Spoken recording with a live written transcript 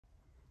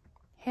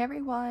Hey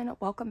everyone,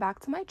 welcome back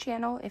to my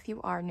channel. If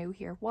you are new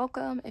here,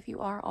 welcome. If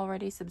you are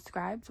already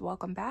subscribed,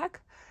 welcome back.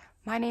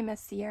 My name is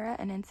Sierra,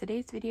 and in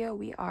today's video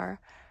we are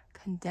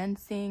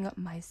condensing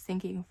my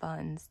sinking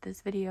funds.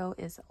 This video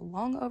is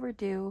long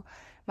overdue.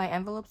 My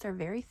envelopes are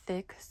very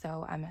thick,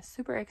 so I'm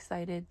super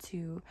excited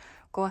to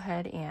go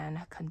ahead and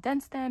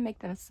condense them, make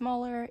them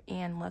smaller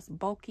and less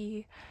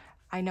bulky.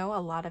 I know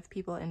a lot of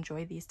people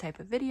enjoy these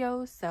type of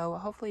videos, so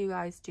hopefully you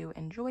guys do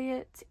enjoy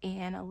it,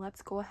 and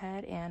let's go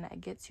ahead and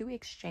get to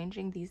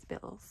exchanging these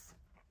bills.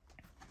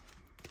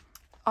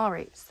 All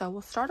right, so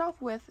we'll start off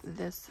with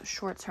this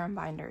short-term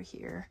binder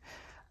here.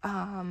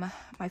 My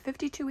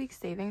 52-week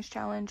savings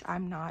challenge,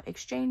 I'm not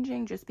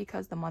exchanging just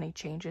because the money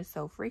changes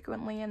so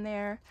frequently in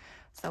there,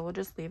 so we'll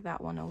just leave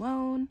that one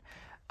alone.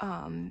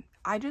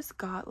 I just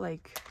got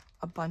like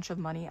a bunch of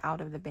money out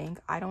of the bank.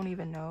 I don't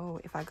even know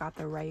if I got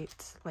the right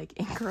like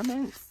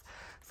increments,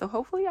 so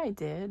hopefully I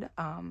did.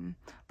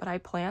 But I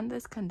planned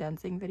this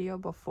condensing video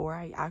before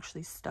I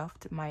actually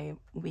stuffed my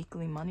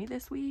weekly money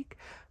this week,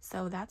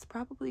 so that's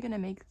probably gonna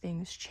make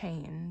things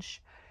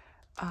change.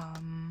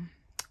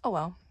 Oh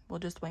well, we'll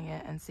just wing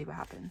it and see what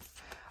happens.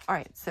 All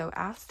right, so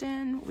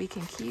Aston, we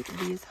can keep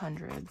these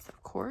hundreds,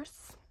 of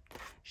course.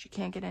 She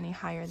can't get any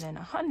higher than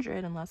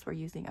 100 unless we're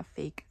using a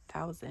fake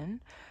 1,000.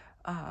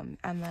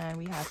 And then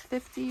we have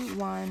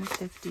 51,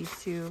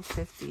 52,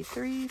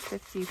 53,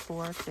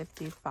 54,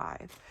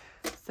 55.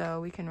 So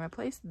we can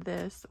replace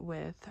this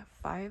with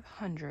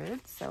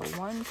 500. So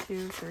 1,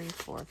 2, 3,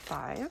 4,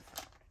 5.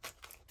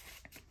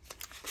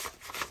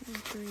 2,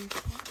 3,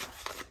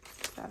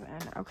 4,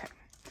 7. Okay.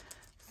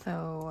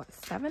 So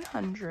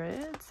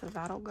 700. So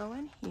that'll go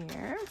in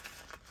here.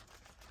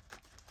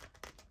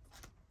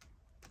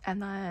 And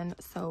then,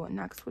 so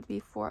next would be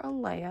for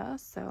Alea.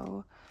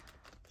 So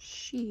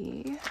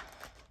she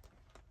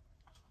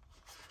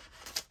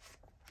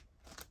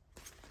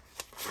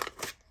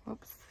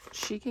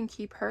can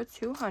keep her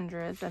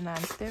 200s, and then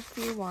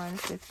 51,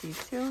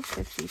 52,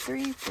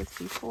 53,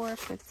 54,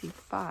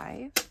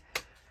 55.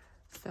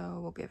 So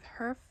we'll give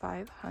her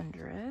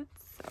 500.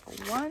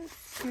 So 1,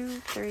 2,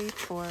 3,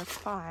 4,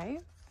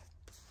 5.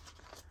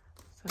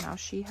 So now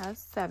she has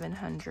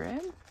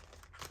 700.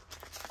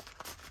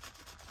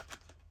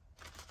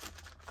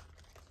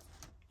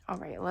 All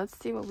right, let's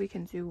see what we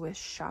can do with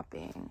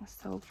shopping.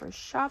 So for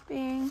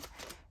shopping,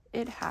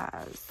 it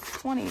has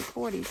 20,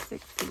 40,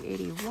 60,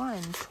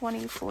 81,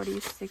 20, 40,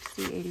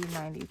 60, 80,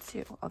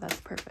 92. Oh, that's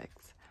perfect.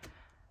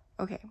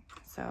 Okay,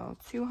 so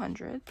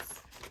 200s.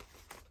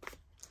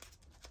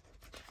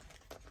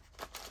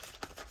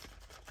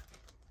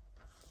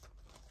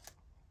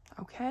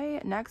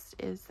 Okay, next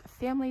is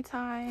family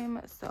time.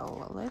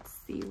 So let's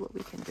see what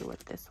we can do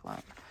with this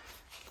one.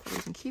 So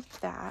we can keep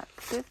that.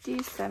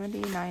 50,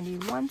 70, 90,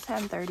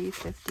 110, 30,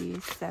 50,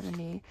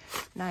 70,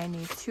 90,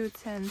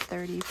 210,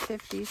 30,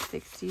 50,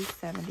 60,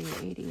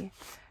 70, 80,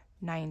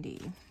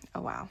 90.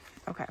 Oh, wow.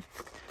 Okay.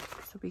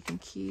 So we can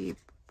keep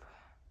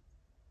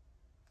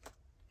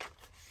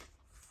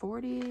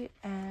 40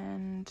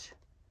 and...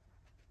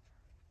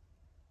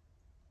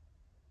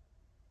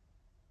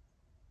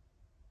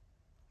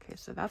 Okay,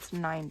 so that's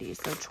 90.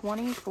 So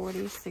 20,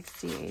 40,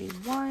 60,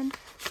 81,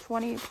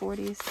 20,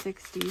 40,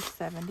 60,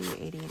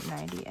 70, 80,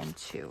 90, and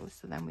 2.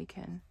 So then we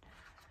can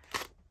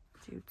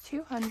do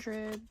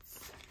 200s.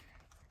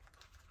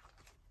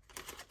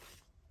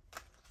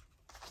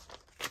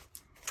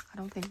 I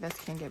don't think this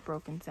can get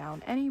broken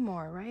down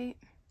anymore, right?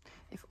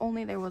 If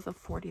only there was a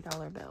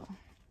 $40 bill.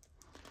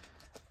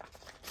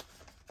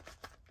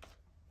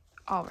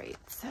 All right,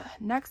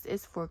 next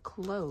is for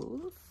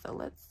clothes. So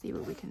let's see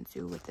what we can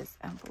do with this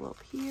envelope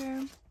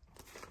here.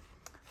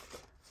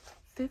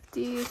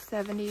 50,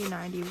 70,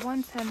 90,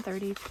 110,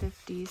 30,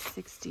 50,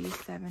 60,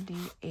 70,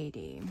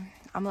 80.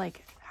 I'm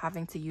like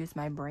having to use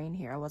my brain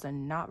here. I was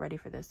not ready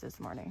for this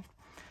morning.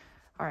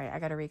 All right, I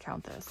got to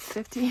recount this.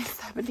 50,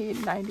 70,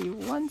 90,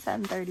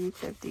 110, 30,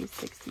 50,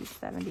 60,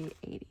 70,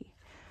 80.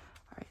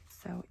 All right,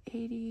 so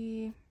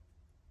 80.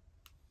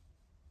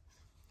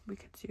 We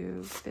could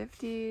do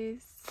 50,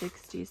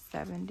 60,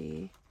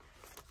 70,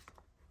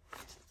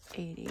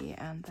 80,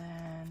 and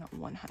then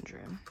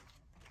 100.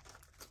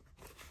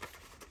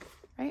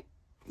 Right?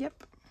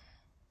 Yep.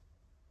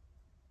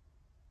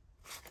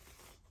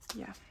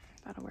 Yeah,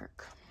 that'll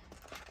work.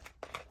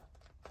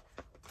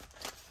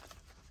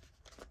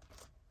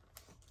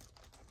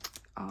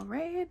 All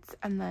right,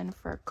 and then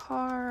for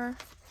car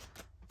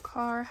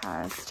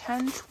has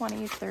 10,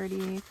 20,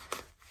 30,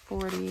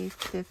 40,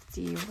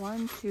 50,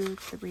 1, 2,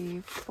 3,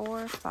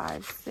 4,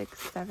 5, 6,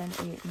 7,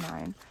 8,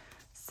 9,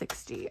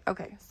 60.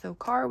 Okay, so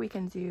car, we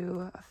can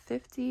do a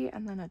 50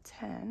 and then a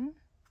 10.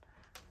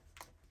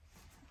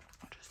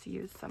 I'll just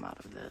use some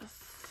out of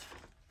this.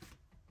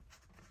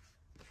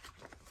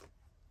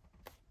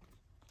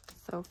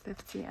 So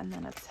 50 and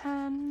then a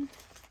 10.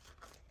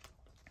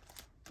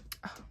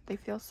 Oh, they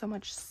feel so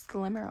much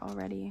slimmer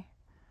already.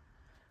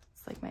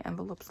 It's like my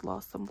envelopes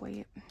lost some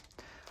weight.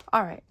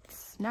 All right,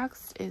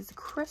 next is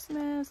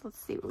Christmas. Let's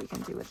see what we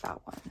can do with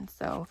that one.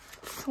 So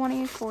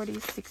 20, 40,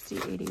 60,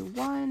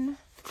 81.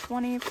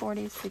 20,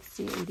 40,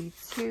 60,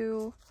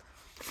 82,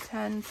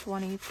 10,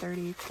 20,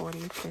 30, 40,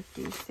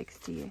 50,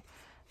 60,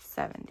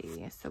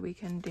 70. So we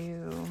can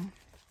do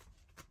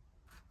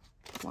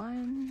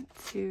 1,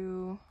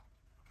 2,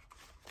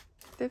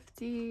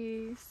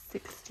 50,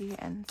 60,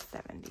 and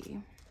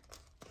 70.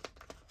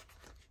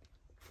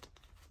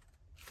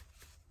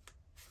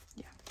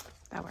 Yeah,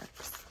 that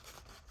works.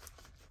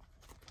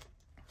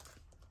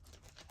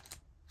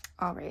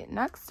 All right,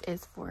 next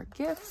is for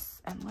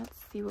gifts, and let's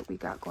see what we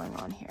got going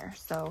on here.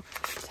 So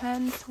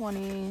 10,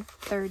 20,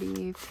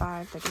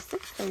 35,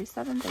 36,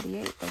 37,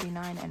 38,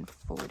 39, and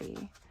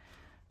 40.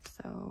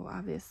 So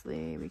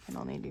obviously we can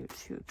only do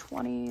 2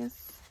 20s.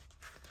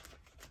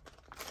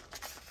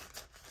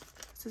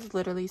 This is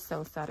literally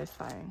so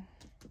satisfying.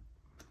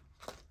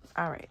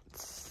 All right,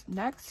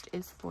 next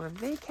is for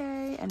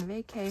vacay, and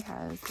vacay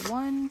has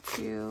 1,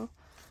 2,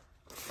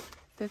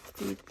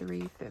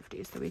 53,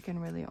 50. So we can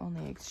really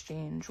only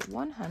exchange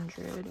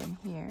 100 in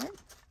here.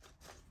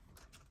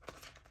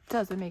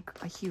 Doesn't make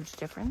a huge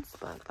difference,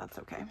 but that's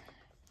okay.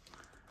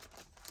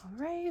 All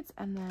right,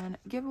 and then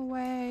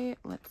giveaway,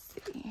 let's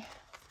see.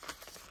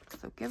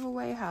 So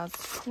giveaway has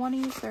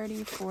 20,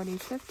 30, 40,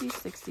 50,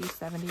 60,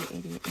 70,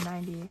 80,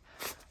 90,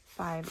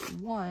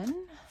 5,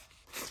 1,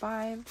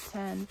 5,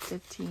 10,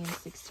 15,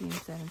 16,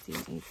 17,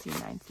 18,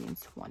 19,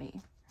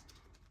 20.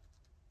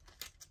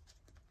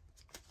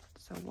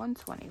 So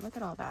 120, look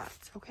at all that,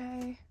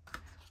 okay?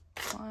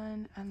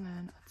 1 and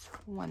then a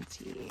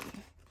 20.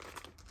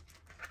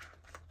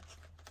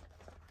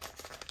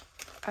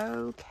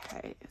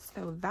 Okay,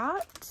 so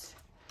that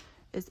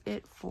is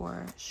it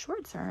for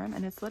short term,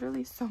 and it's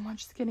literally so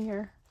much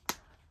skinnier.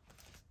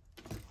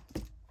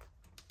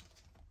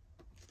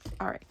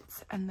 All right,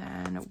 and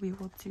then we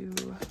will do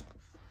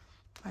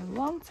my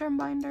long-term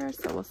binder.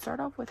 So we'll start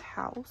off with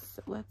house.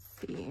 Let's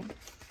see.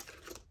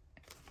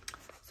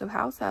 So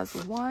house has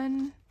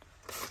 1,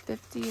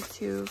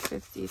 52,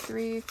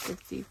 53,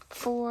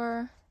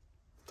 54,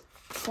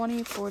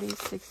 20, 40,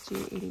 60,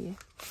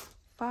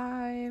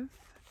 85,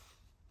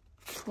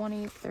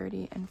 20,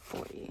 30, and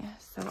 40.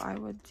 So I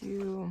would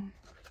do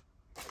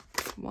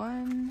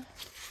 1,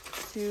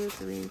 2,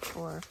 3,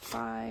 4,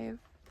 5,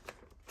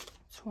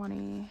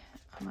 20,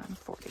 and then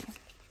 40.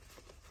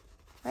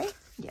 Right?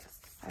 Yes,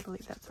 I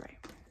believe that's right.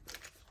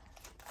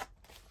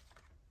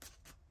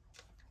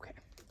 Okay.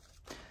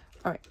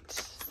 All right.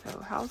 So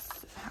house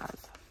has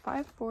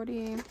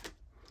 540.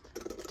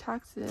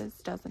 Taxes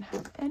doesn't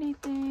have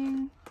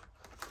anything.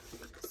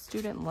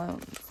 Student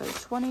loans, so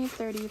 20,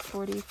 30,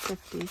 40,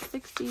 50,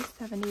 60,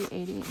 70,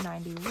 80,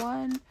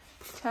 91,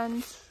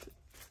 10,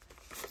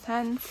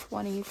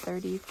 20,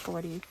 30,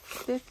 40,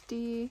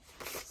 50,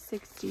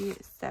 60,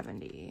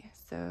 70.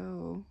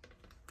 So,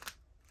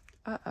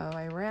 uh-oh,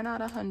 I ran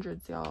out of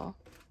hundreds, y'all.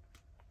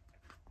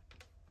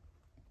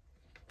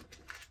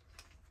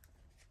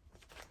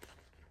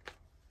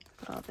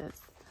 Look at all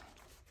this.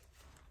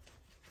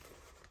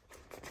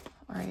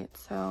 All right,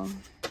 so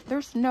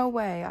there's no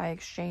way I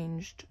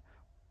exchanged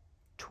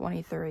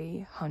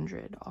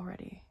 2,300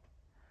 already.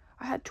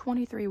 I had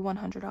 23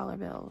 $100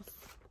 bills.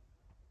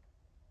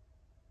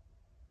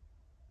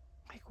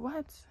 Like,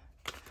 what?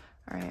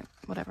 All right,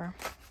 whatever.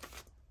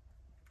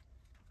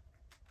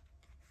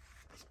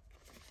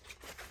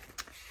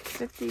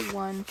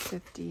 51,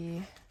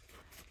 50,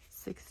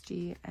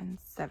 60, and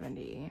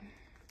 70.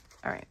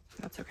 All right,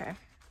 that's okay.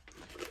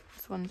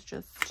 This one's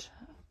just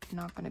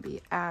not going to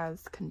be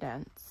as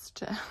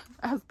condensed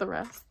as the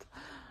rest,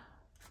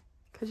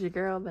 because your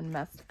girl been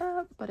messed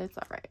up, but it's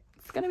all right.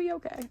 It's gonna be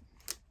okay,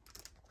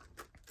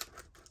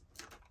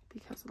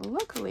 because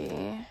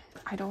luckily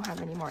I don't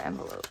have any more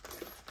envelopes.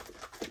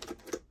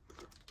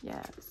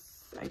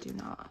 Yes, I do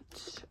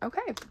not.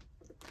 Okay,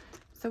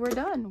 so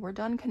we're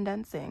done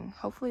condensing.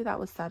 Hopefully that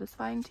was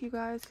satisfying to you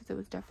guys, because it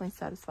was definitely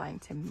satisfying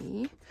to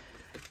me.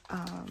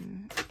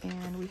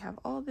 And we have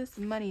all this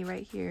money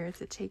right here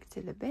to take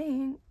to the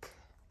bank.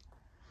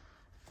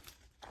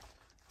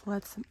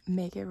 Let's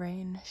make it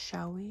rain,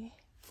 shall we?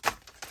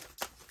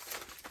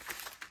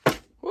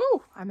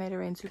 Woo! I made it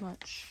rain too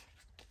much.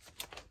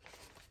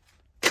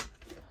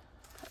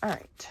 All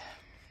right.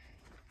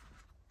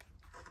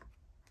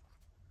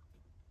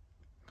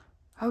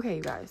 Okay,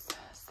 you guys.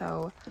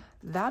 So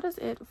that is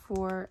it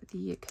for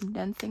the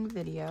condensing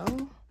video.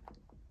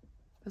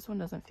 This one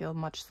doesn't feel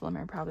much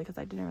slimmer, probably because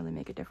I didn't really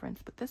make a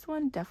difference, but this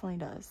one definitely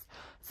does.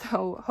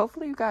 So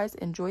hopefully you guys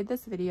enjoyed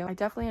this video. I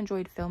definitely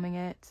enjoyed filming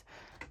it.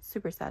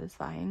 Super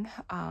satisfying.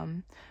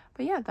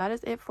 But yeah, that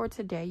is it for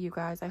today, you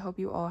guys. I hope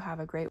you all have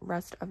a great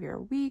rest of your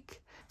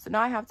week. So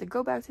now I have to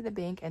go back to the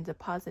bank and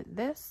deposit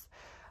this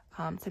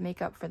to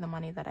make up for the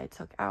money that I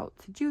took out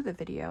to do the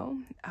video.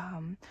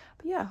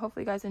 But yeah,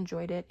 hopefully you guys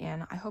enjoyed it,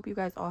 and I hope you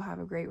guys all have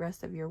a great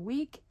rest of your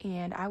week,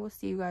 and I will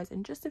see you guys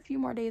in just a few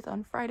more days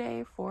on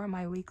Friday for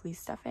my weekly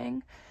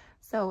stuffing.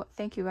 So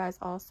thank you guys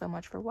all so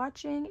much for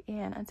watching,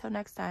 and until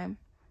next time,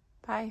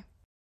 bye.